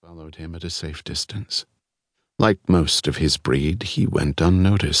followed him at a safe distance. Like most of his breed, he went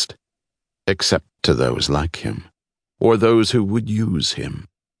unnoticed, except to those like him, or those who would use him.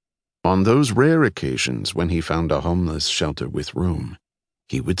 On those rare occasions when he found a homeless shelter with room,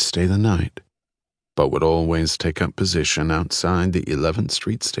 he would stay the night, but would always take up position outside the 11th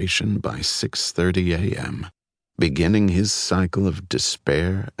Street station by 6:30 a.m., beginning his cycle of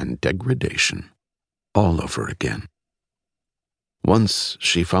despair and degradation all over again. Once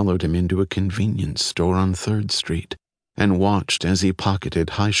she followed him into a convenience store on 3rd Street and watched as he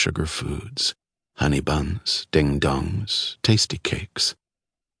pocketed high-sugar foods, honey buns, ding-dongs, tasty cakes,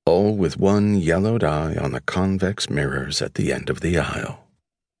 all with one yellowed eye on the convex mirrors at the end of the aisle.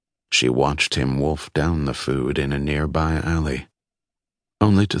 She watched him wolf down the food in a nearby alley,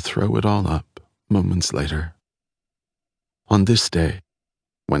 only to throw it all up moments later. On this day,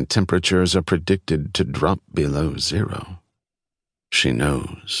 when temperatures are predicted to drop below 0, she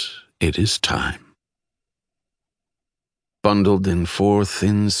knows it is time. Bundled in 4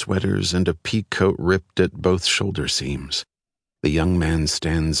 thin sweaters and a pea coat ripped at both shoulder seams, the young man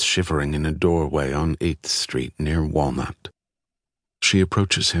stands shivering in a doorway on 8th Street near Walnut. She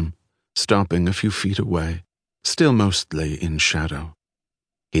approaches him, stopping a few feet away, still mostly in shadow.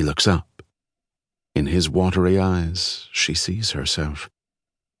 He looks up. In his watery eyes, she sees herself,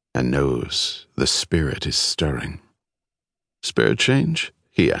 and knows the spirit is stirring. "Spare change?"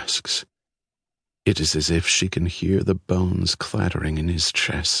 he asks. It is as if she can hear the bones clattering in his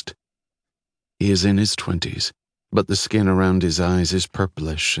chest. He is in his 20s, but the skin around his eyes is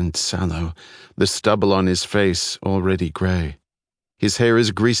purplish and sallow, the stubble on his face already gray. His hair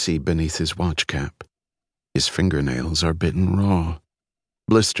is greasy beneath his watch cap. His fingernails are bitten raw.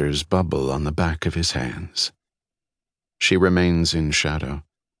 Blisters bubble on the back of his hands. She remains in shadow,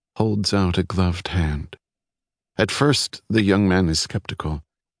 holds out a gloved hand. At first, the young man is skeptical,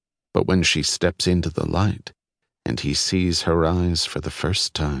 but when she steps into the light and he sees her eyes for the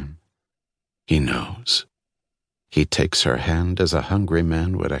first time, he knows. He takes her hand as a hungry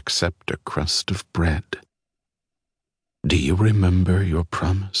man would accept a crust of bread. "Do you remember your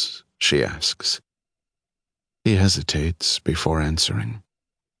promise?" she asks. He hesitates before answering.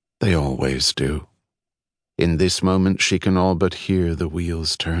 They always do. In this moment she can all but hear the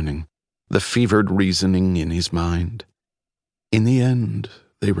wheels turning, the fevered reasoning in his mind. In the end,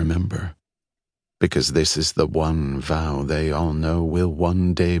 they remember, because this is the one vow they all know will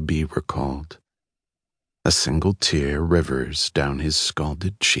one day be recalled. A single tear rivers down his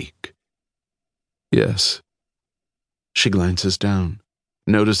scalded cheek. "Yes." She glances down,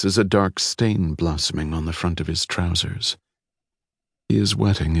 notices a dark stain blossoming on the front of his trousers. He is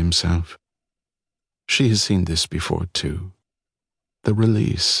wetting himself. She has seen this before, too. The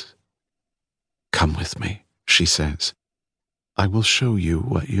release. "Come with me," she says. "I will show you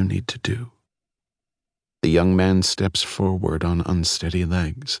what you need to do." The young man steps forward on unsteady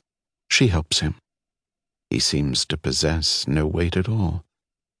legs. She helps him. He seems to possess no weight at all,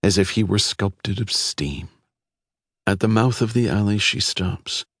 as if he were sculpted of steam. At the mouth of the alley she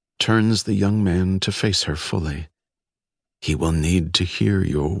stops, turns the young man to face her fully. He will need to hear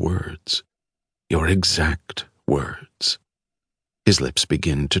your words, your exact words. His lips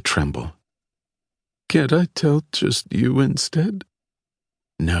begin to tremble. "Can't I tell just you instead?"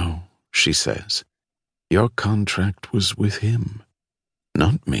 "No," she says. "Your contract was with him,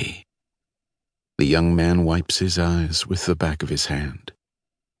 not me." The young man wipes his eyes with the back of his hand.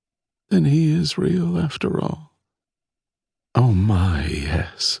 "Then he is real after all." "Oh my,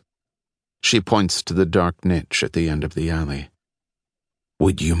 yes." She points to the dark niche at the end of the alley.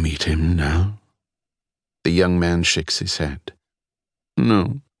 "Would you meet him now?" The young man shakes his head.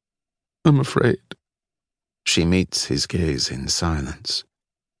 "No, I'm afraid." She meets his gaze in silence.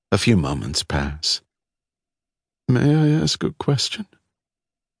 A few moments pass. "May I ask a question?"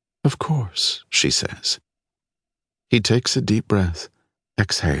 "Of course," she says. He takes a deep breath,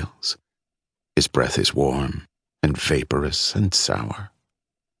 exhales. His breath is warm and vaporous and sour.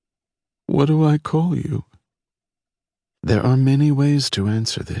 "What do I call you?" There are many ways to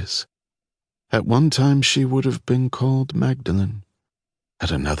answer this. At one time she would have been called Magdalene,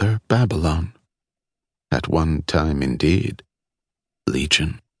 at another Babylon, at one time, indeed,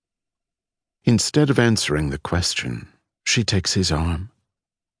 Legion. Instead of answering the question, she takes his arm.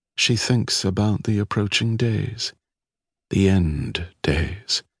 She thinks about the approaching days, the end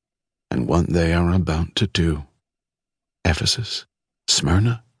days, and what they are about to do. Ephesus,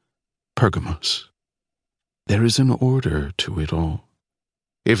 Smyrna, Pergamos. There is an order to it all.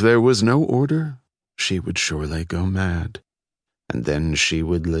 If there was no order, she would surely go mad, and then she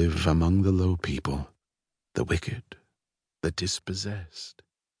would live among the low people, the wicked, the dispossessed.